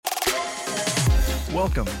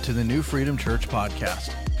Welcome to the New Freedom Church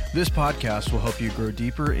podcast. This podcast will help you grow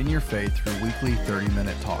deeper in your faith through weekly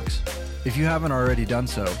 30-minute talks. If you haven't already done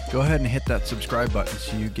so, go ahead and hit that subscribe button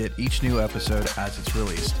so you get each new episode as it's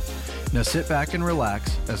released. Now sit back and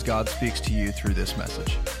relax as God speaks to you through this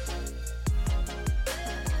message.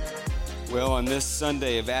 Well, on this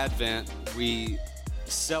Sunday of Advent, we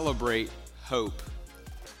celebrate hope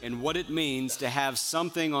and what it means to have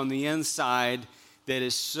something on the inside that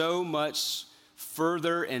is so much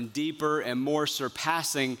further and deeper and more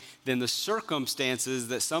surpassing than the circumstances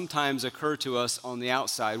that sometimes occur to us on the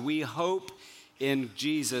outside. We hope in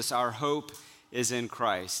Jesus. Our hope is in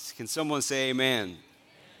Christ. Can someone say amen? Amen.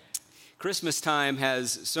 Christmas time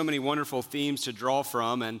has so many wonderful themes to draw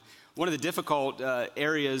from, and one of the difficult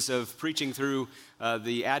areas of preaching through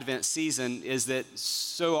the Advent season is that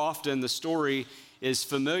so often the story is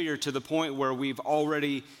familiar to the point where we've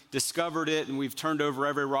already discovered it and we've turned over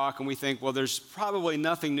every rock and we think, well, there's probably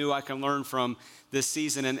nothing new I can learn from this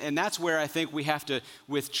season. And that's where I think we have to,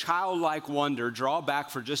 with childlike wonder, draw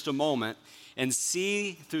back for just a moment and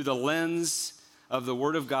see through the lens of the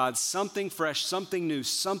Word of God something fresh, something new,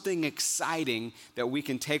 something exciting that we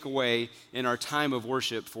can take away in our time of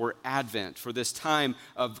worship for Advent, for this time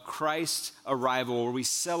of Christ's arrival where we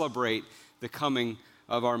celebrate the coming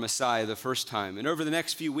of our Messiah the first time. And over the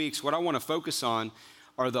next few weeks, what I want to focus on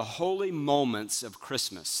are the holy moments of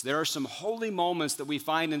Christmas. There are some holy moments that we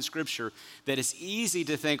find in Scripture that it's easy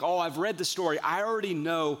to think, oh, I've read the story. I already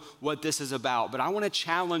know what this is about. But I want to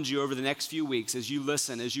challenge you over the next few weeks as you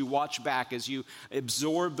listen, as you watch back, as you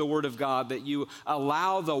absorb the Word of God, that you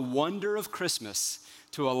allow the wonder of Christmas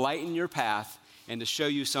to enlighten your path and to show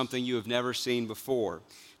you something you have never seen before.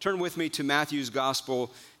 Turn with me to Matthew's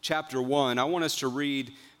Gospel, chapter 1. I want us to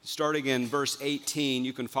read starting in verse 18.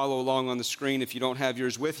 You can follow along on the screen if you don't have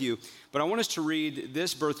yours with you. But I want us to read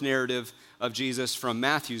this birth narrative of Jesus from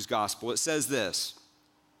Matthew's Gospel. It says this: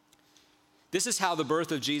 "This is how the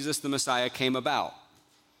birth of Jesus the Messiah came about.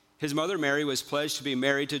 His mother Mary was pledged to be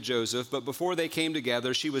married to Joseph, but before they came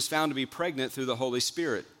together, she was found to be pregnant through the Holy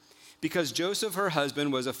Spirit. Because Joseph, her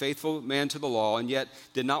husband, was a faithful man to the law and yet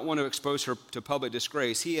did not want to expose her to public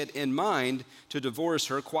disgrace, he had in mind to divorce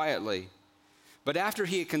her quietly. But after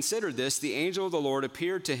he had considered this, the angel of the Lord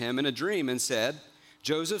appeared to him in a dream and said,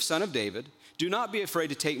 'Joseph, son of David, do not be afraid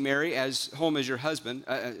to take Mary home as your husband.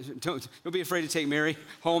 Don't be afraid to take Mary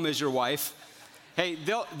home as your wife.'" Hey,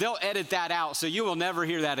 they'll edit that out, so you will never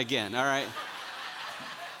hear that again, all right?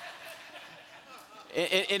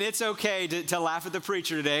 And it's okay to laugh at the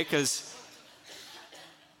preacher today, because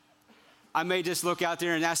I may just look out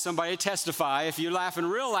there and ask somebody to testify. If you're laughing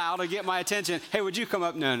real loud to get my attention, hey, would you come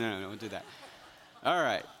up? No, don't do that. All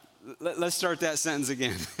right, let's start that sentence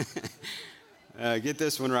again. Get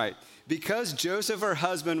this one right. "Because Joseph, her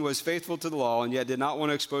husband, was faithful to the law and yet did not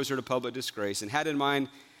want to expose her to public disgrace and had in mind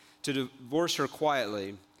to divorce her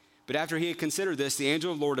quietly. But after he had considered this, the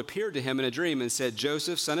angel of the Lord appeared to him in a dream and said,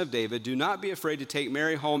 'Joseph, son of David, do not be afraid to take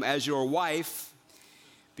Mary home as your wife,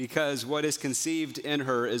 because what is conceived in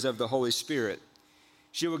her is of the Holy Spirit.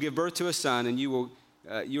 She will give birth to a son, and you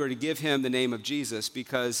are to give him the name of Jesus,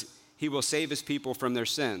 because he will save his people from their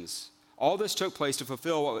sins.' All this took place to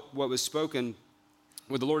fulfill what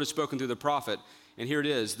the Lord had spoken through the prophet. And here it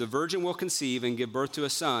is: 'The virgin will conceive and give birth to a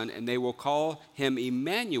son, and they will call him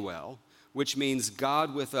Emmanuel,' which means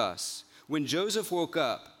God with us. When Joseph woke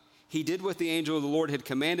up, he did what the angel of the Lord had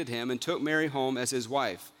commanded him and took Mary home as his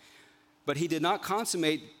wife. But he did not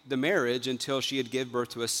consummate the marriage until she had given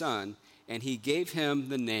birth to a son, and he gave him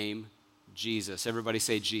the name Jesus." Everybody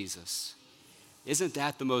say Jesus. Isn't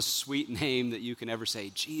that the most sweet name that you can ever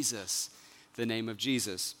say? Jesus, the name of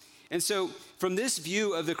Jesus. And so from this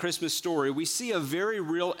view of the Christmas story, we see a very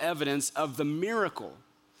real evidence of the miracle,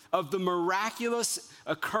 of the miraculous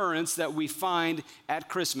occurrence that we find at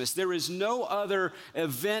Christmas. There is no other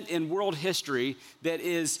event in world history that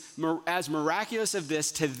is as miraculous as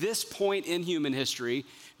this to this point in human history,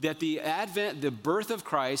 that the Advent, the birth of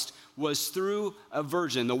Christ, was through a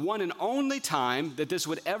virgin. The one and only time that this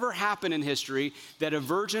would ever happen in history, that a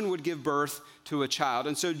virgin would give birth to a child.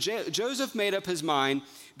 And so Joseph made up his mind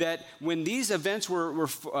that when these events were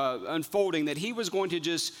unfolding, that he was going to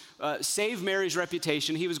just save Mary's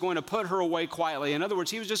reputation. He was going to put her away quietly. In other words,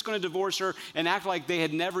 he was just going to divorce her and act like they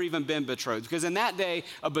had never even been betrothed. Because in that day,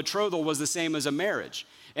 a betrothal was the same as a marriage.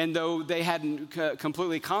 And though they hadn't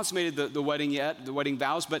completely consummated the wedding yet, the wedding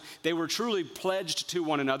vows, but they were truly pledged to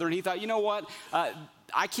one another. And he thought, you know what?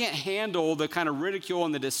 I can't handle the kind of ridicule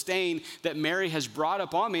and the disdain that Mary has brought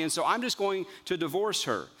upon me, and so I'm just going to divorce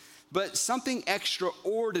her. But something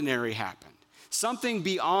extraordinary happened. something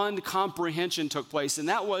beyond comprehension took place, and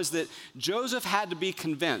that was that Joseph had to be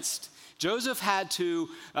convinced. Joseph had to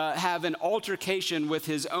have an altercation with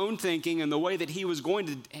his own thinking and the way that he was going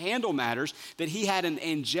to handle matters, that he had an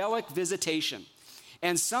angelic visitation.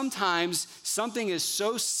 And sometimes something is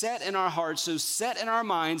so set in our hearts, so set in our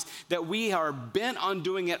minds, that we are bent on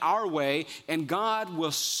doing it our way, and God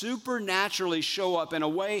will supernaturally show up in a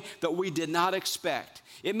way that we did not expect.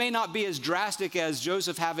 It may not be as drastic as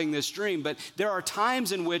Joseph having this dream, but there are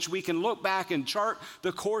times in which we can look back and chart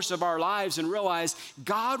the course of our lives and realize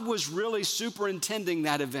God was really superintending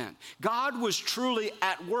that event. God was truly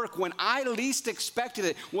at work when I least expected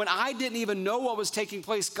it. When I didn't even know what was taking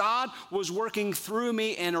place, God was working through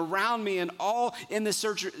me and around me and all in this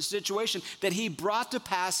situation that he brought to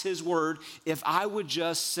pass his word if I would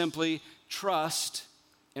just simply trust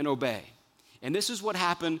and obey. And this is what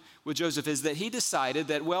happened with Joseph, is that he decided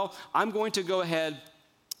that, well, I'm going to go ahead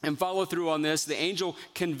and follow through on this. The angel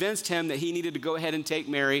convinced him that he needed to go ahead and take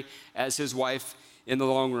Mary as his wife in the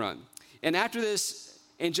long run. And after this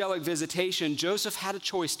angelic visitation, Joseph had a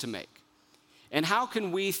choice to make. And how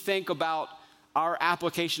can we think about our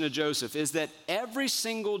application of Joseph is that every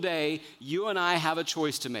single day, you and I have a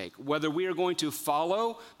choice to make, whether we are going to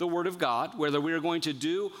follow the word of God, whether we are going to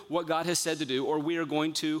do what God has said to do, or we are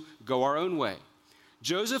going to go our own way.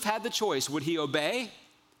 Joseph had the choice. Would he obey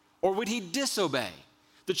or would he disobey?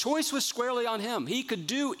 The choice was squarely on him. He could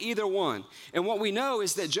do either one. And what we know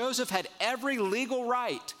is that Joseph had every legal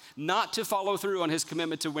right not to follow through on his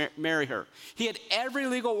commitment to marry her. He had every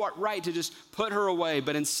legal right to just put her away,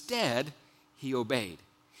 but instead, he obeyed.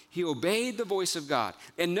 He obeyed the voice of God.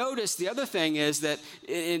 And notice the other thing is that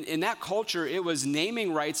in that culture, it was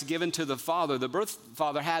naming rights given to the father. The birth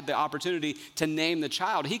father had the opportunity to name the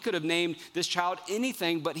child. He could have named this child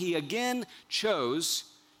anything, but he again chose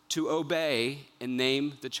to obey and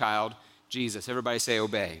name the child Jesus. Everybody say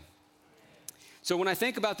obey. So when I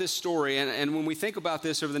think about this story, and when we think about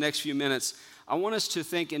this over the next few minutes, I want us to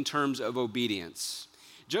think in terms of obedience.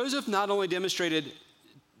 Joseph not only demonstrated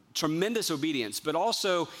tremendous obedience, but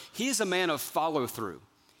also he's a man of follow-through.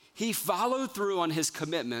 He followed through on his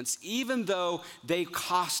commitments, even though they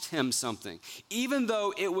cost him something. Even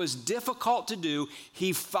though it was difficult to do,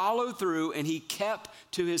 he followed through and he kept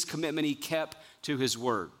to his commitment. He kept to his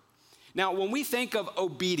word. Now, when we think of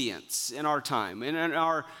obedience in our time, and in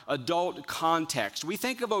our adult context, we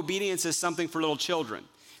think of obedience as something for little children.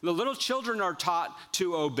 The little children are taught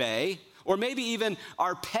to obey, or maybe even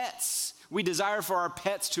our pets. We desire for our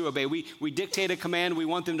pets to obey. We dictate a command. We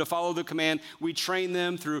want them to follow the command. We train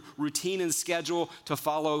them through routine and schedule to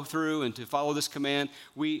follow through and to follow this command.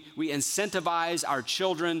 We incentivize our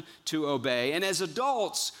children to obey. And as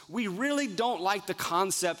adults, we really don't like the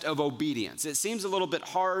concept of obedience. It seems a little bit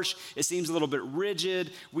harsh. It seems a little bit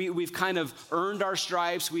rigid. We've kind of earned our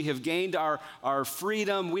stripes. We have gained our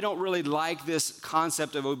freedom. We don't really like this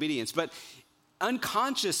concept of obedience. But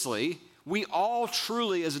unconsciously, we all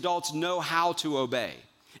truly, as adults, know how to obey.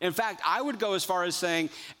 In fact, I would go as far as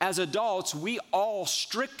saying, as adults, we all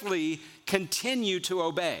strictly continue to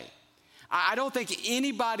obey. I don't think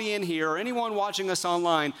anybody in here or anyone watching us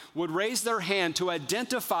online would raise their hand to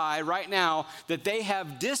identify right now that they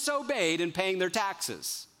have disobeyed in paying their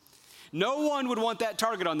taxes. No one would want that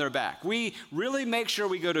target on their back. We really make sure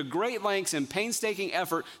we go to great lengths and painstaking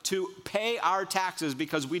effort to pay our taxes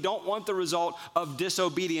because we don't want the result of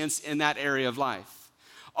disobedience in that area of life.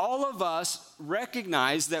 All of us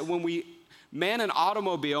recognize that when we man an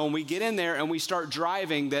automobile and we get in there and we start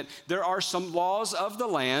driving, that there are some laws of the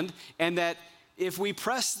land, and that if we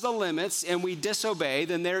press the limits and we disobey,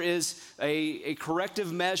 then there is a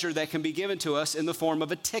corrective measure that can be given to us in the form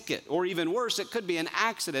of a ticket, or even worse, it could be an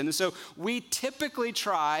accident. And so we typically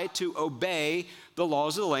try to obey the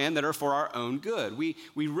laws of the land that are for our own good. We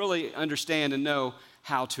really understand and know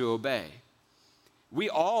how to obey. We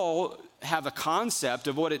all have a concept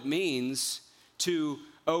of what it means to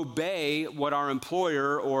obey what our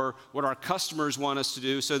employer or what our customers want us to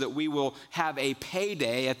do so that we will have a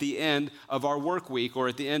payday at the end of our work week, or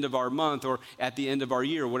at the end of our month, or at the end of our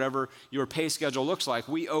year, whatever your pay schedule looks like.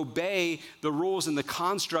 We obey the rules and the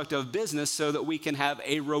construct of business so that we can have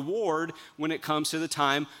a reward when it comes to the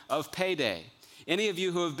time of payday. Any of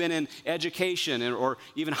you who have been in education or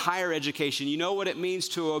even higher education, you know what it means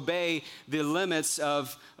to obey the limits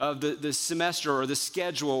of the semester or the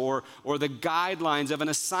schedule or the guidelines of an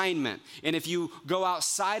assignment. And if you go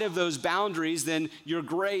outside of those boundaries, then your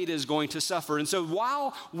grade is going to suffer. And so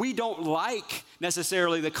while we don't like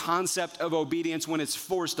necessarily the concept of obedience when it's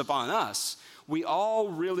forced upon us, we all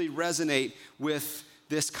really resonate with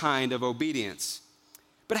this kind of obedience.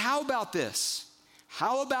 But how about this?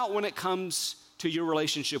 How about when it comes to your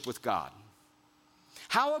relationship with God?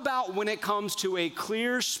 How about when it comes to a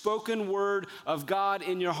clear spoken word of God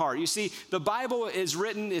in your heart? You see, the Bible is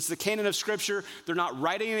written, it's the canon of Scripture. They're not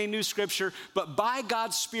writing any new Scripture, but by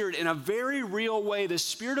God's Spirit, in a very real way, the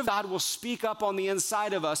Spirit of God will speak up on the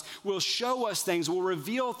inside of us, will show us things, will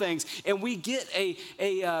reveal things, and we get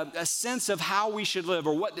a sense of how we should live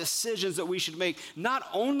or what decisions that we should make, not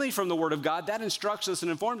only from the Word of God, that instructs us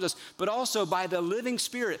and informs us, but also by the living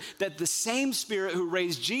Spirit, that the same Spirit who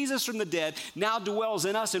raised Jesus from the dead now dwells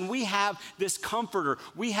in us, and we have this comforter.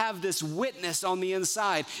 We have this witness on the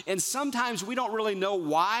inside, and sometimes we don't really know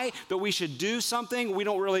why that we should do something. We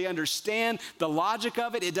don't really understand the logic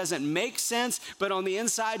of it. It doesn't make sense, but on the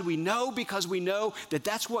inside we know, because we know that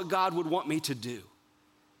that's what God would want me to do.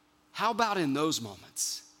 How about in those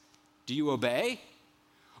moments? Do you obey?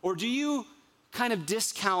 Or do you kind of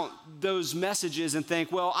discount those messages and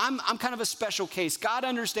think, well, I'm kind of a special case. God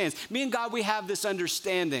understands. Me and God, we have this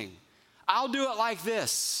understanding. I'll do it like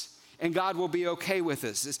this, and God will be okay with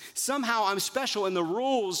this. Somehow I'm special, and the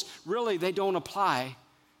rules, really, they don't apply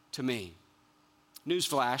to me.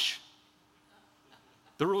 Newsflash,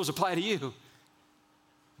 the rules apply to you.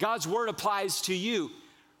 God's word applies to you,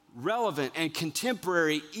 relevant and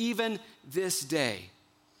contemporary even this day.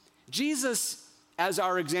 Jesus as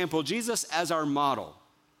our example, Jesus as our model,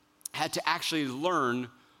 had to actually learn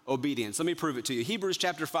obedience. Let me prove it to you. Hebrews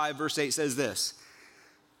chapter 5, verse 8 says this: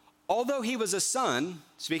 although he was a son,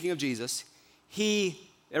 speaking of Jesus, he,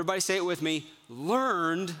 everybody say it with me,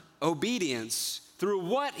 learned obedience through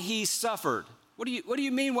what he suffered. What do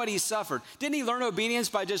you mean what he suffered? Didn't he learn obedience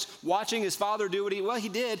by just watching his father do what well, he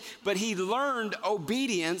did, but he learned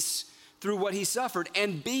obedience through what he suffered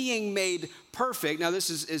and being made perfect. Now this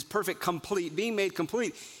is perfect, complete, being made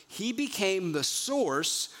complete. He became the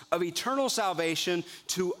source of eternal salvation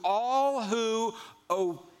to all who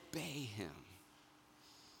obey him.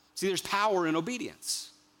 See, there's power in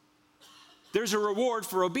obedience. There's a reward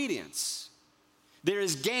for obedience. There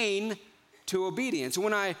is gain to obedience.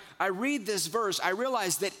 When I read this verse, I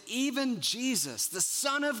realize that even Jesus, the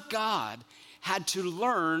Son of God, had to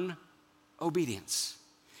learn obedience.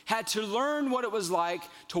 Had to learn what it was like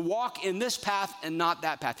to walk in this path and not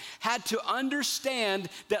that path. Had to understand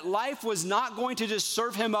that life was not going to just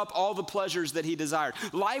serve him up all the pleasures that he desired.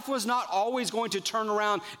 Life was not always going to turn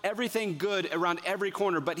around everything good around every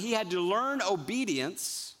corner, but he had to learn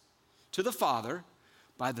obedience to the Father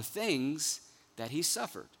by the things that he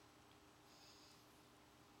suffered.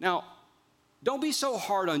 Now, don't be so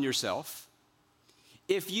hard on yourself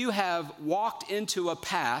if you have walked into a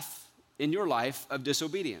path in your life of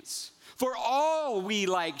disobedience. For all we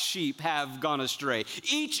like sheep have gone astray,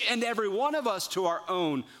 each and every one of us to our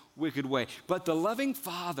own wicked way. But the loving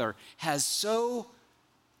Father has so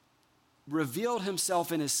revealed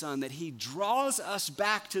himself in his Son that he draws us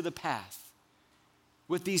back to the path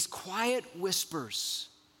with these quiet whispers,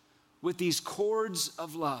 with these chords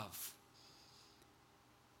of love.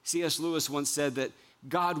 C.S. Lewis once said that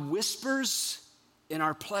God whispers in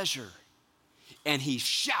our pleasure and he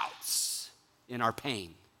shouts in our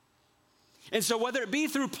pain. And so whether it be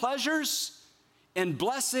through pleasures and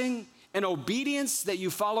blessing and obedience that you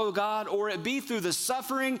follow God, or it be through the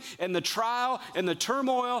suffering and the trial and the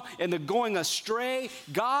turmoil and the going astray,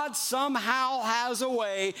 God somehow has a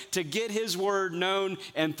way to get his word known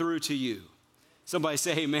and through to you. Somebody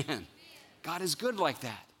say amen. God is good like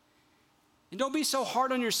that. And don't be so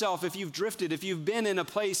hard on yourself if you've drifted, if you've been in a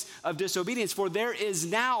place of disobedience. For there is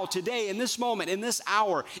now, today, in this moment, in this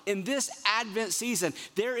hour, in this Advent season,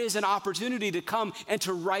 there is an opportunity to come and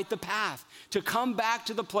to right the path, to come back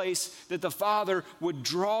to the place that the Father would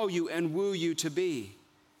draw you and woo you to be.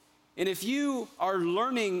 And if you are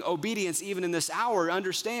learning obedience even in this hour,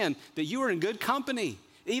 understand that you are in good company.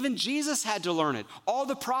 Even Jesus had to learn it. All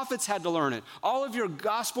the prophets had to learn it. All of your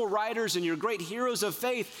gospel writers and your great heroes of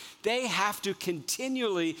faith, they have to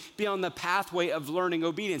continually be on the pathway of learning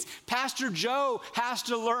obedience. Pastor Joe has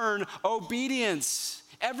to learn obedience.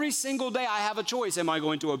 Every single day I have a choice. Am I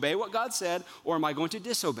going to obey what God said, or am I going to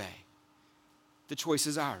disobey? The choice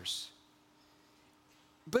is ours.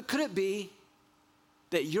 But could it be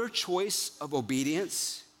that your choice of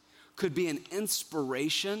obedience could be an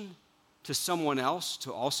inspiration to someone else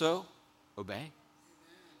to also obey?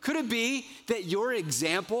 Could it be that your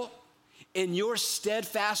example and your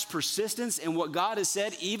steadfast persistence in what God has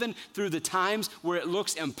said, even through the times where it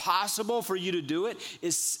looks impossible for you to do it,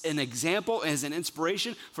 is an example, as an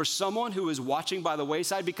inspiration for someone who is watching by the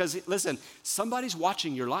wayside? Because listen, somebody's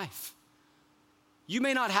watching your life. You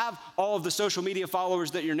may not have all of the social media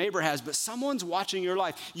followers that your neighbor has, but someone's watching your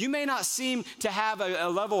life. You may not seem to have a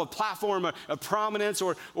level of platform or a prominence,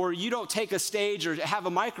 or you don't take a stage or have a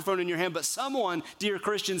microphone in your hand, but someone, dear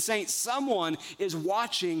Christian saints, someone is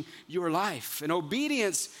watching your life. And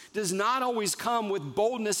obedience does not always come with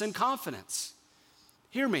boldness and confidence.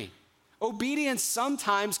 Hear me. Obedience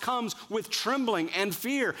sometimes comes with trembling and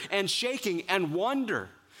fear and shaking and wonder.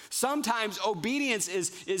 Sometimes obedience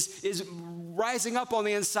is rising up on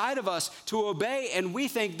the inside of us to obey, and we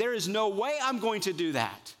think there is no way I'm going to do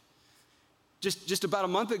that. Just about a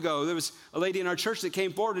month ago, there was a lady in our church that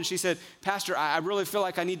came forward and she said, Pastor, I really feel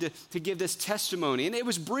like I need to give this testimony. And it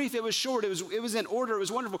was brief, it was short, it was in order, it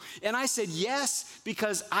was wonderful. And I said yes,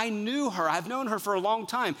 because I knew her. I've known her for a long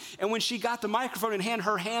time. And when she got the microphone in hand,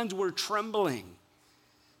 her hands were trembling.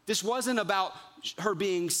 This wasn't about her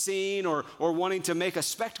being seen or wanting to make a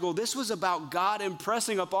spectacle. This was about God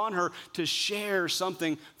impressing upon her to share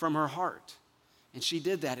something from her heart. And she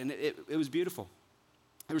did that, and it was beautiful.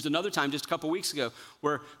 There was another time just a couple weeks ago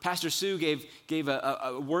where Pastor Sue gave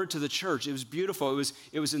a word to the church. It was beautiful.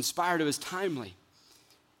 It was inspired. It was timely.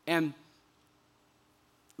 And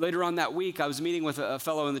later on that week, I was meeting with a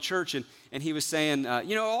fellow in the church, and he was saying,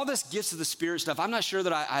 all this gifts of the Spirit stuff, I'm not sure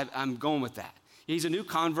that I'm going with that. He's a new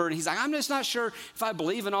convert, and he's like, I'm just not sure if I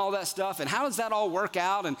believe in all that stuff, and how does that all work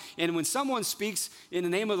out? And when someone speaks in the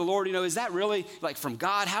name of the Lord, is that really like from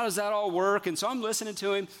God? How does that all work? And so I'm listening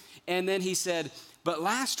to him, and then he said, but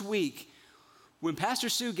last week, when Pastor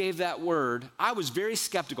Sue gave that word, I was very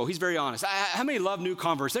skeptical. He's very honest. How many love new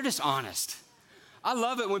converts? They're just honest. I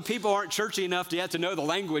love it when people aren't churchy enough to have to know the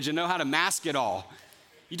language and know how to mask it all.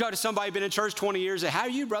 You talk to somebody who's been in church 20 years, how are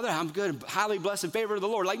you, brother? I'm good, highly blessed in favor of the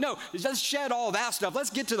Lord. Like, no, let's shed all that stuff. Let's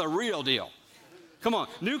get to the real deal. Come on,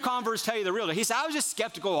 new converts tell you the real deal. He said, I was just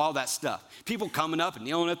skeptical of all that stuff. People coming up and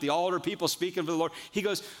kneeling at the altar, people speaking for the Lord. He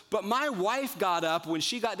goes, but my wife got up when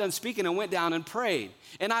she got done speaking and went down and prayed.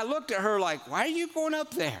 And I looked at her like, why are you going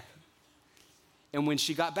up there? And when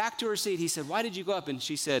she got back to her seat, he said, why did you go up? And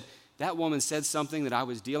she said, that woman said something that I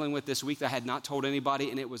was dealing with this week that I had not told anybody,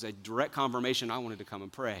 and it was a direct confirmation I wanted to come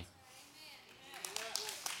and pray.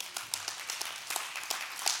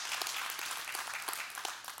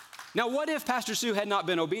 Now, what if Pastor Sue had not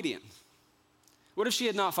been obedient? What if she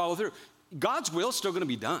had not followed through? God's will is still going to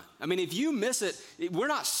be done. I mean, if you miss it, we're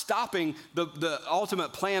not stopping the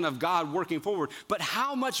ultimate plan of God working forward. But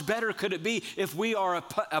how much better could it be if we are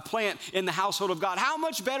a plant in the household of God? How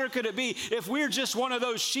much better could it be if we're just one of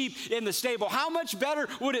those sheep in the stable? How much better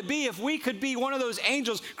would it be if we could be one of those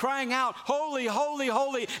angels crying out, holy, holy,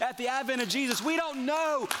 holy, at the advent of Jesus? We don't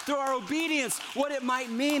know through our obedience what it might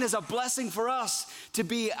mean as a blessing for us to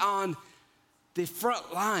be on the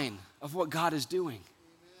front line of what God is doing.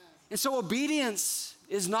 And so obedience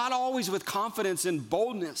is not always with confidence and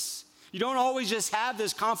boldness. You don't always just have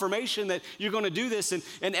this confirmation that you're going to do this and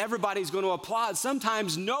everybody's going to applaud.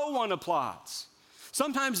 Sometimes no one applauds.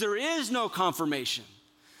 Sometimes there is no confirmation.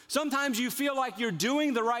 Sometimes you feel like you're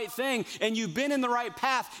doing the right thing and you've been in the right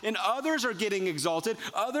path and others are getting exalted,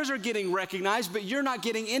 others are getting recognized, but you're not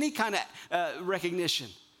getting any kind of recognition.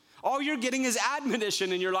 All you're getting is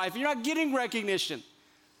admonition in your life. You're not getting recognition.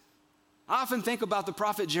 I often think about the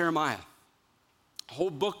prophet Jeremiah, a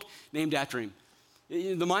whole book named after him.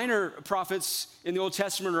 The minor prophets in the Old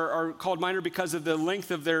Testament are called minor because of the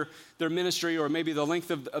length of their ministry or maybe the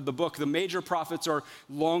length of the book. The major prophets are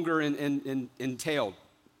longer and entailed.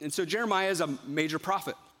 And so Jeremiah is a major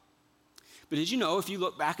prophet. But did you know, if you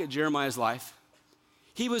look back at Jeremiah's life,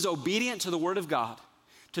 he was obedient to the word of God,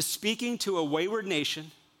 to speaking to a wayward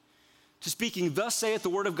nation, to speaking, thus saith the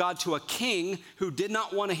word of God, to a king who did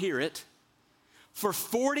not want to hear it. For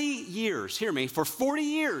 40 years, hear me, for 40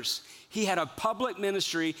 years, he had a public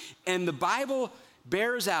ministry, and the Bible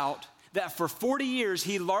bears out that for 40 years,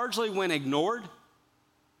 he largely went ignored,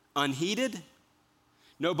 unheeded,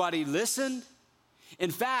 nobody listened.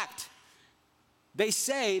 In fact, they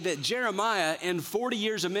say that Jeremiah, in 40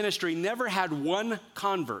 years of ministry, never had one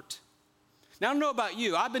convert. Now, I don't know about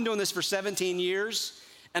you. I've been doing this for 17 years,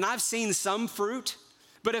 and I've seen some fruit.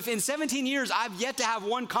 But if in 17 years I've yet to have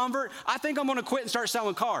one convert, I think I'm going to quit and start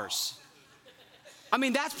selling cars. I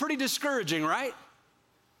mean, that's pretty discouraging, right?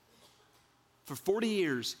 For 40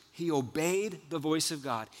 years, he obeyed the voice of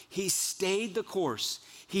God. He stayed the course.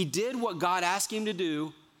 He did what God asked him to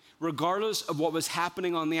do, regardless of what was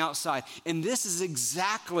happening on the outside. And this is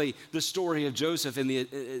exactly the story of Joseph in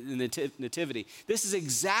the Nativity. This is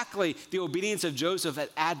exactly the obedience of Joseph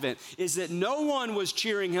at Advent, is that no one was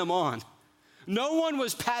cheering him on. No one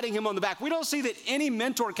was patting him on the back. We don't see that any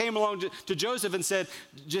mentor came along to Joseph and said,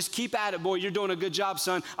 just keep at it, boy. You're doing a good job,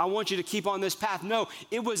 son. I want you to keep on this path. No,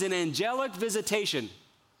 it was an angelic visitation.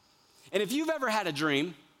 And if you've ever had a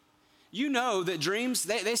dream, you know that dreams,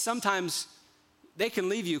 they sometimes, they can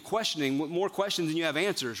leave you questioning more questions than you have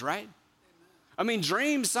answers, right? I mean,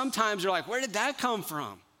 dreams sometimes are like, where did that come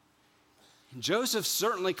from? And Joseph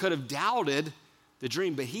certainly could have doubted the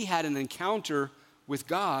dream, but he had an encounter with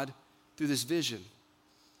God through this vision.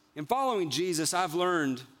 In following Jesus, I've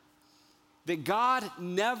learned that God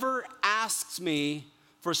never asks me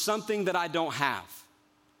for something that I don't have.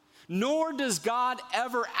 Nor does God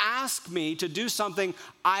ever ask me to do something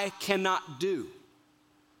I cannot do.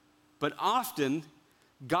 But often,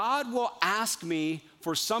 God will ask me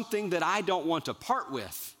for something that I don't want to part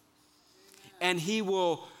with. And he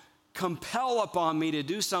will compel upon me to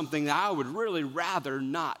do something that I would really rather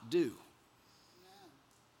not do.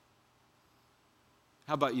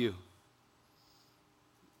 How about you?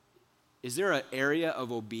 Is there an area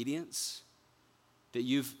of obedience that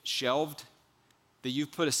you've shelved, that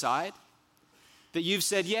you've put aside? That you've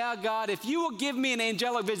said, yeah, God, if you will give me an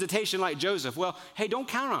angelic visitation like Joseph, well, hey, don't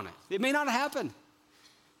count on it. It may not happen.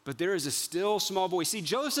 But there is a still small voice. See,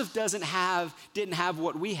 Joseph didn't have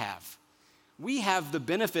what we have. We have the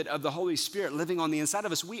benefit of the Holy Spirit living on the inside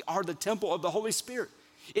of us. We are the temple of the Holy Spirit.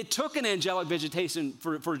 It took an angelic visitation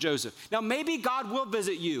for Joseph. Now, maybe God will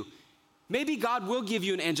visit you. Maybe God will give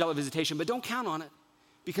you an angelic visitation, but don't count on it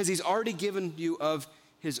because he's already given you of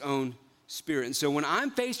his own Spirit. And so when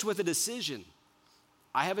I'm faced with a decision,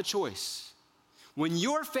 I have a choice. When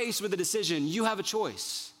you're faced with a decision, you have a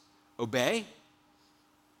choice. Obey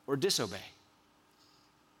or disobey.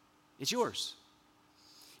 It's yours.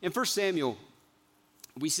 In 1 Samuel,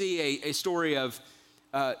 we see a story of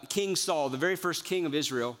King Saul, the very first king of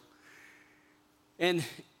Israel. And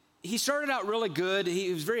he started out really good.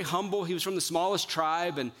 He was very humble. He was from the smallest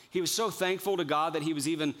tribe, and he was so thankful to God that he was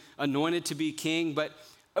even anointed to be king. But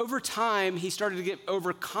over time, he started to get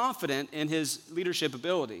overconfident in his leadership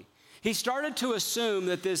ability. He started to assume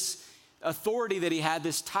that this authority that he had,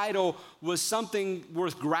 this title, was something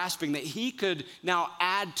worth grasping, that he could now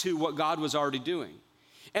add to what God was already doing.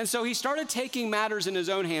 And so he started taking matters in his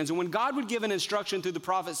own hands. And when God would give an instruction through the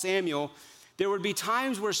prophet Samuel, there would be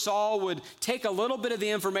times where Saul would take a little bit of the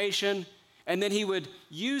information and then he would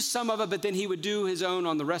use some of it, but then he would do his own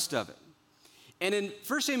on the rest of it. And in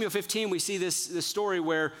 1 Samuel 15, we see this story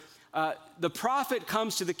where the prophet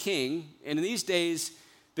comes to the king. And in these days,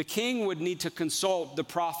 the king would need to consult the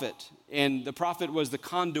prophet. And the prophet was the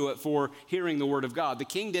conduit for hearing the word of God. The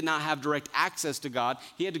king did not have direct access to God.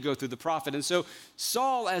 He had to go through the prophet. And so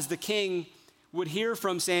Saul, as the king, would hear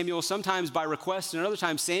from Samuel, sometimes by request, and other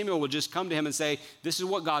times Samuel would just come to him and say, this is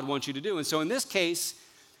what God wants you to do. And so in this case,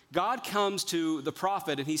 God comes to the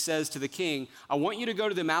prophet and he says to the king, I want you to go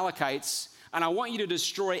to the Amalekites and I want you to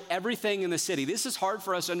destroy everything in the city. This is hard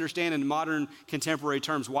for us to understand in modern contemporary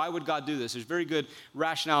terms. Why would God do this? There's very good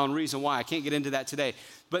rationale and reason why. I can't get into that today.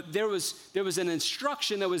 But there was an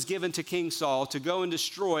instruction that was given to King Saul to go and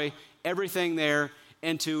destroy everything there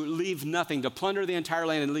and to leave nothing, to plunder the entire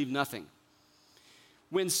land and leave nothing.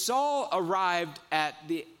 When Saul arrived at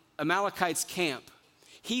the Amalekites' camp,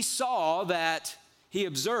 he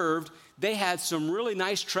observed they had some really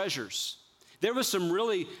nice treasures. There was some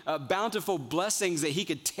really bountiful blessings that he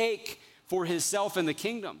could take for himself in the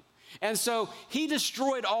kingdom. And so he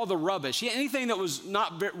destroyed all the rubbish. Anything that was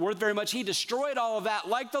not worth very much, he destroyed all of that.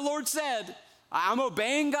 Like the Lord said, I'm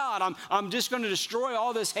obeying God. I'm just going to destroy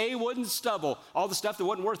all this hay, wood, and stubble. All the stuff that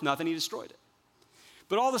wasn't worth nothing, he destroyed it.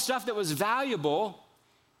 But all the stuff that was valuable,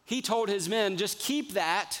 he told his men, just keep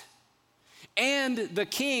that. And the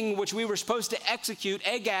king, which we were supposed to execute,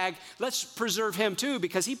 Agag, let's preserve him too,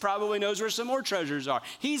 because he probably knows where some more treasures are.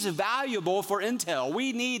 He's valuable for intel.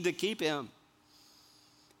 We need to keep him.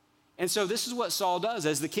 And so this is what Saul does.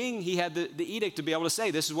 As the king, he had the edict to be able to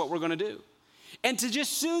say, this is what we're going to do. And to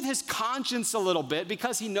just soothe his conscience a little bit,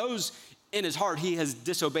 because he knows in his heart he has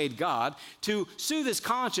disobeyed God, to soothe his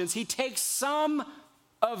conscience, he takes some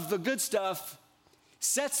of the good stuff,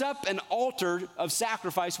 sets up an altar of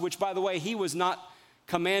sacrifice, which, by the way, he was not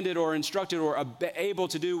commanded or instructed or able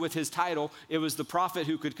to do with his title. It was the prophet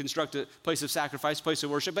who could construct a place of sacrifice, place of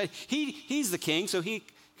worship. But he's the king, so he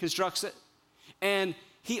constructs it. And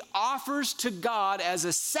he offers to God as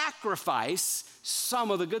a sacrifice some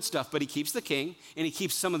of the good stuff, but he keeps the king, and he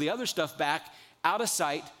keeps some of the other stuff back out of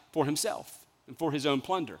sight for himself and for his own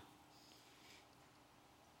plunder.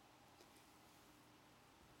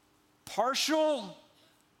 Partial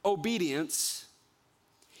obedience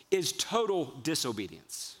is total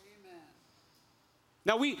disobedience. Amen.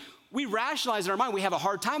 Now, we rationalize in our mind. We have a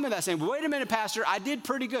hard time with that, saying, wait a minute, Pastor, I did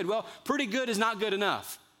pretty good. Well, pretty good is not good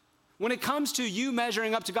enough. When it comes to you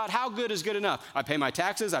measuring up to God, how good is good enough? I pay my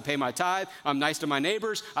taxes, I pay my tithe, I'm nice to my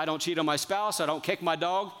neighbors, I don't cheat on my spouse, I don't kick my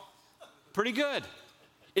dog. Pretty good.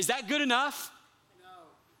 Is that good enough? No.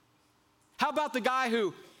 How about the guy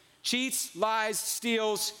who cheats, lies,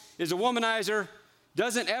 steals, is a womanizer,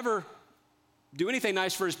 doesn't ever do anything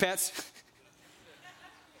nice for his pets,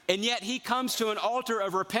 and yet he comes to an altar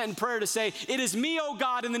of repentant prayer to say, it is me, O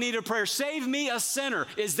God, in the need of prayer. Save me, a sinner.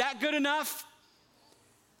 Is that good enough?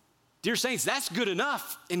 Dear saints, that's good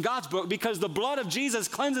enough in God's book because the blood of Jesus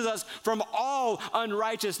cleanses us from all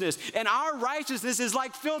unrighteousness. And our righteousness is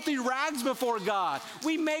like filthy rags before God.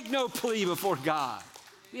 We make no plea before God.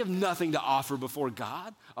 We have nothing to offer before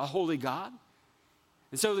God, a holy God.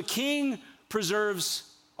 And so the king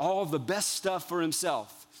preserves all the best stuff for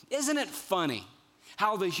himself. Isn't it funny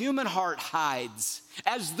how the human heart hides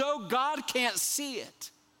as though God can't see it?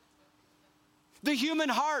 The human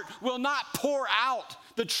heart will not pour out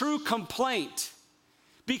the true complaint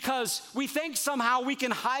because we think somehow we can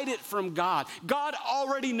hide it from God. God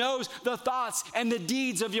already knows the thoughts and the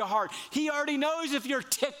deeds of your heart. He already knows if you're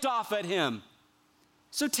ticked off at him.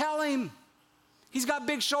 So tell him. He's got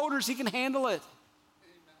big shoulders. He can handle it.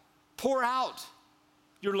 Pour out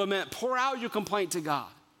your lament. Pour out your complaint to God.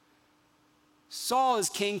 Saul as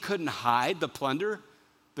king couldn't hide the plunder,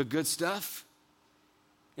 the good stuff.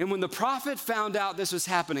 And when the prophet found out this was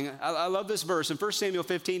happening, I love this verse in 1 Samuel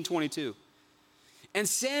 15:22. And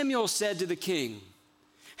Samuel said to the king,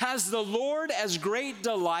 has the Lord as great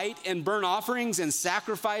delight in burnt offerings and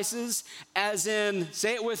sacrifices as in,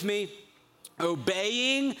 say it with me,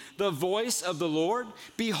 obeying the voice of the Lord?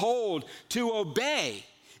 Behold, to obey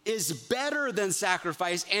is better than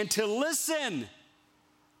sacrifice, and to listen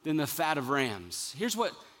than the fat of rams. Here's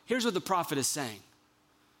what the prophet is saying.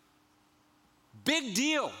 Big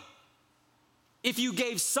deal if you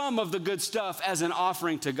gave some of the good stuff as an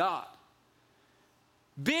offering to God.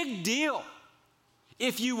 Big deal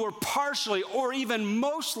if you were partially or even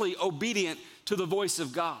mostly obedient to the voice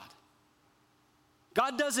of God.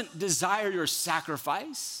 God doesn't desire your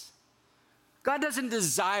sacrifice. God doesn't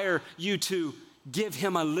desire you to give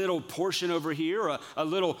him a little portion over here, or a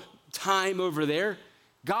little time over there.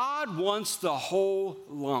 God wants the whole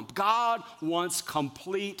lump. God wants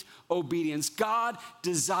complete obedience. God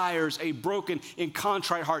desires a broken and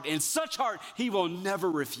contrite heart, and such heart he will never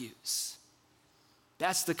refuse.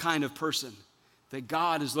 That's the kind of person that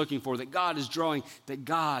God is looking for, that God is drawing, that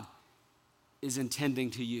God is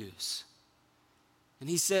intending to use. And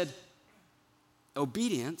he said,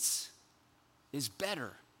 obedience is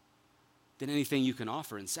better than anything you can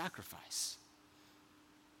offer in sacrifice.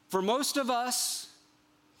 For most of us,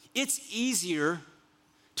 it's easier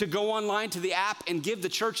to go online to the app and give the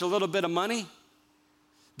church a little bit of money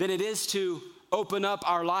than it is to open up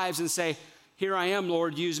our lives and say, here I am,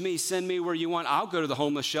 Lord, use me, send me where you want. I'll go to the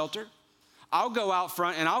homeless shelter. I'll go out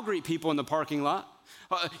front and I'll greet people in the parking lot.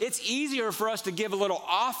 It's easier for us to give a little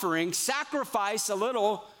offering, sacrifice a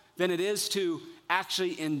little, than it is to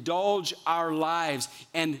actually indulge our lives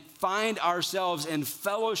and find ourselves in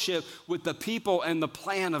fellowship with the people and the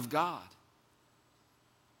plan of God.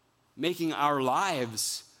 Making our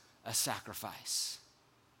lives a sacrifice,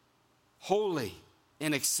 holy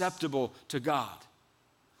and acceptable to God,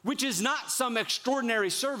 which is not some extraordinary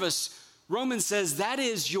service. Romans says that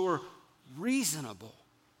is your reasonable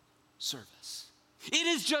service. It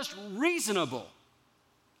is just reasonable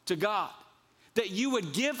to God that you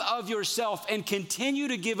would give of yourself and continue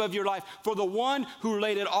to give of your life for the one who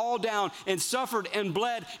laid it all down and suffered and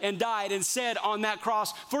bled and died and said on that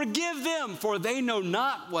cross, forgive them, for they know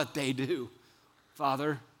not what they do.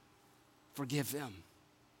 Father, forgive them.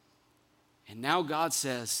 And now God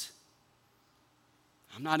says,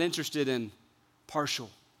 I'm not interested in partial.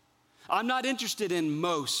 I'm not interested in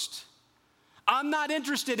most. I'm not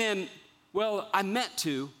interested in, well, I meant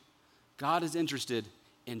to. God is interested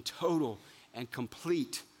in total and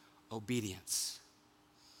complete obedience.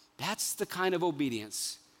 That's the kind of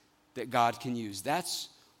obedience that God can use. That's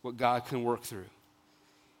what God can work through.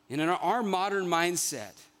 And in our modern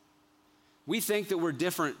mindset, we think that we're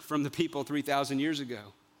different from the people 3,000 years ago.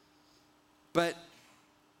 But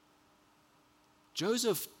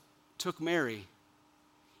Joseph took Mary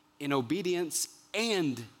in obedience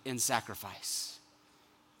and in sacrifice.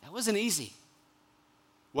 That wasn't easy.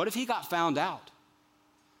 What if he got found out?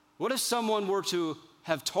 What if someone were to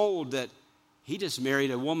have told that he just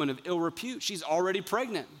married a woman of ill repute? She's already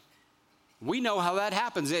pregnant. We know how that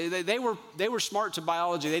happens. They were smart to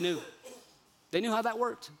biology. They knew how that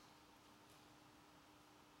worked.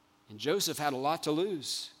 And Joseph had a lot to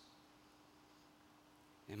lose.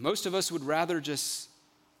 And most of us would rather just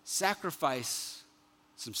sacrifice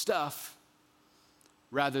some stuff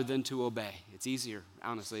rather than to obey. It's easier.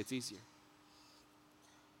 Honestly, it's easier.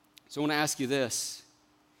 So I want to ask you this.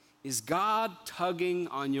 Is God tugging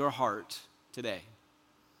on your heart today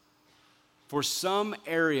for some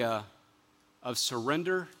area of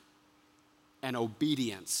surrender and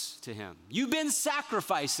obedience to him? You've been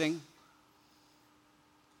sacrificing,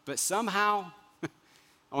 but somehow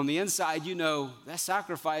on the inside, you know that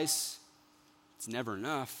sacrifice, it's never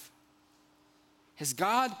enough. Has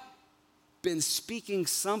God been speaking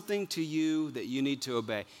something to you that you need to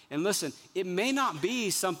obey? And listen, it may not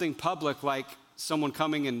be something public like someone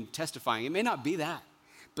coming and testifying. It may not be that.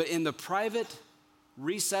 But in the private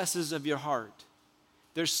recesses of your heart,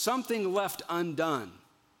 there's something left undone.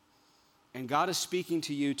 And God is speaking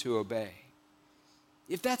to you to obey.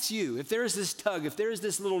 If that's you, if there is this tug, if there is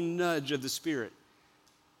this little nudge of the Spirit,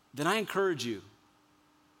 then I encourage you,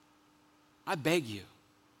 I beg you,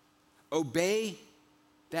 obey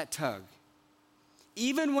that tug.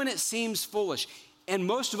 Even when it seems foolish, and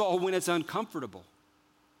most of all, when it's uncomfortable,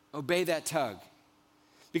 obey that tug.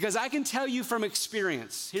 Because I can tell you from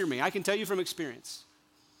experience, hear me, I can tell you from experience,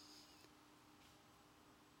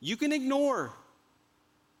 you can ignore,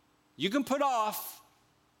 you can put off,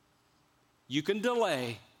 you can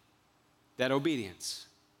delay that obedience.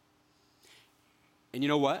 And you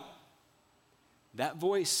know what? That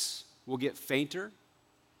voice will get fainter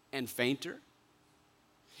and fainter.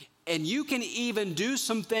 And you can even do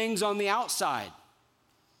some things on the outside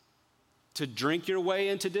to drink your way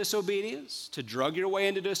into disobedience, to drug your way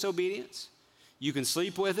into disobedience. You can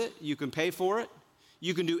sleep with it. You can pay for it.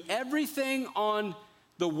 You can do everything on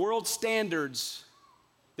the world standards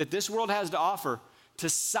that this world has to offer to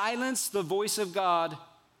silence the voice of God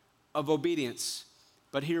of obedience.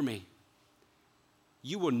 But hear me.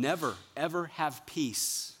 You will never, ever have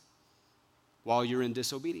peace while you're in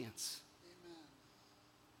disobedience. Amen.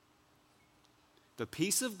 The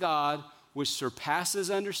peace of God, which surpasses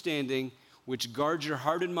understanding, which guards your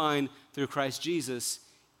heart and mind through Christ Jesus,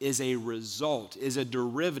 is a result, is a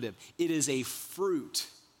derivative. It is a fruit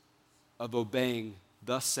of obeying,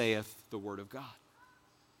 thus saith the word of God.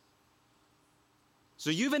 So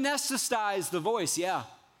you've anesthetized the voice, yeah.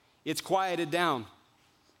 It's quieted down.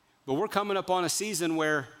 But we're coming up on a season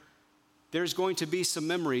where there's going to be some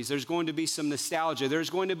memories. There's going to be some nostalgia.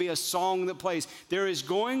 There's going to be a song that plays. There is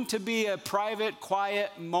going to be a private,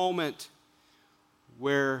 quiet moment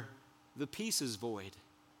where the peace is void.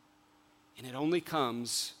 And it only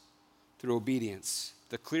comes through obedience,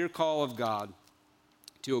 the clear call of God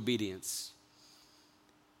to obedience.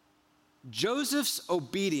 Joseph's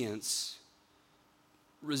obedience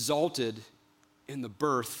resulted in the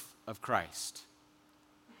birth of Christ.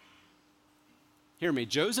 Hear me,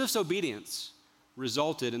 Joseph's obedience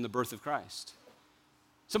resulted in the birth of Christ.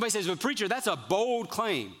 Somebody says, but preacher, that's a bold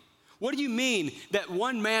claim. What do you mean that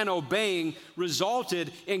one man obeying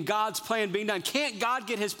resulted in God's plan being done? Can't God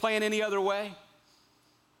get his plan any other way?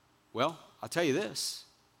 Well, I'll tell you this.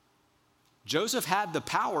 Joseph had the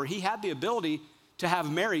power, he had the ability to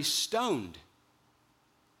have Mary stoned.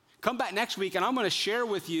 Come back next week and I'm going to share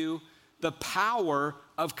with you the power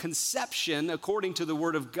of conception according to the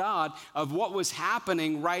word of God of what was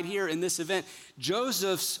happening right here in this event.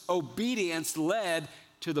 Joseph's obedience led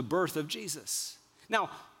to the birth of Jesus.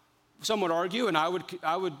 Now, some would argue, and I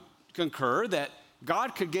would concur, that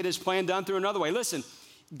God could get his plan done through another way. Listen,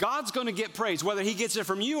 God's going to get praised. Whether he gets it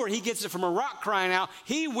from you or he gets it from a rock crying out,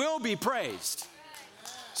 he will be praised.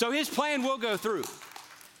 So his plan will go through.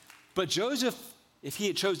 But Joseph, if he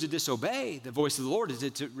had chose to disobey the voice of the Lord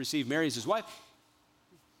to receive Mary as his wife,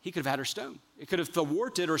 he could have had her stoned. It could have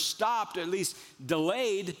thwarted or stopped, or at least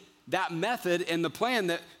delayed that method and the plan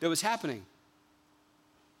that was happening.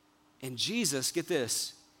 And Jesus, get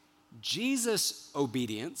this, Jesus'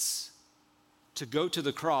 obedience to go to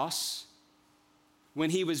the cross when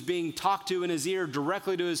he was being talked to in his ear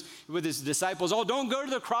directly with his disciples, oh, don't go to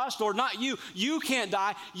the cross, Lord, not you. You can't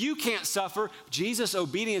die. You can't suffer. Jesus'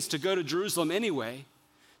 obedience to go to Jerusalem anyway,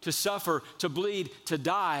 to suffer, to bleed, to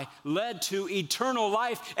die, led to eternal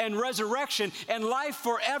life and resurrection and life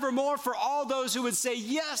forevermore for all those who would say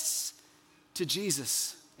yes to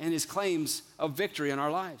Jesus and his claims of victory in our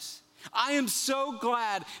lives. I am so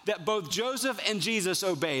glad that both Joseph and Jesus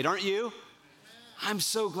obeyed, aren't you? I'm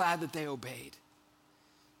so glad that they obeyed.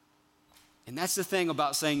 And that's the thing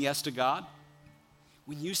about saying yes to God.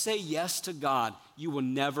 When you say yes to God, you will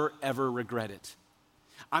never, ever regret it.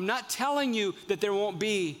 I'm not telling you that there won't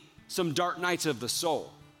be some dark nights of the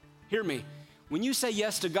soul. Hear me. When you say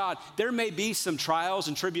yes to God, there may be some trials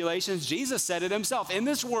and tribulations. Jesus said it himself. In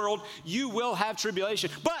this world, you will have tribulation,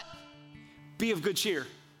 but be of good cheer,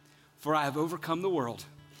 for I have overcome the world.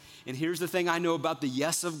 And here's the thing I know about the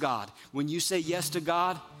yes of God. When you say yes to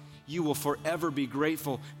God, you will forever be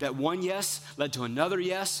grateful that one yes led to another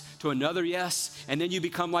yes, and then you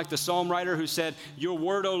become like the psalm writer who said, your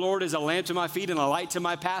word, O Lord, is a lamp to my feet and a light to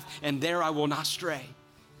my path, and there I will not stray.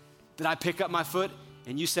 That I pick up my foot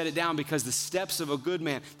and you set it down, because the steps of a good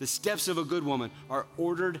man, the steps of a good woman are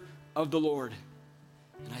ordered of the Lord.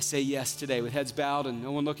 And I say yes today with heads bowed and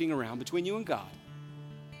no one looking around, between you and God.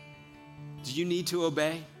 Do you need to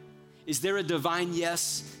obey? Is there a divine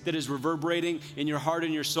yes that is reverberating in your heart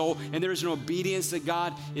and your soul? And there is an obedience that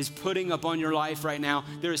God is putting upon your life right now.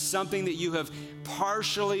 There is something that you have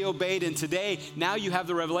partially obeyed. And today, now you have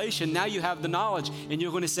the revelation. Now you have the knowledge. And you're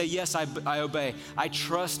going to say, yes, I obey. I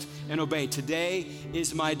trust and obey. Today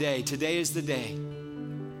is my day. Today is the day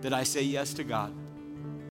that I say yes to God.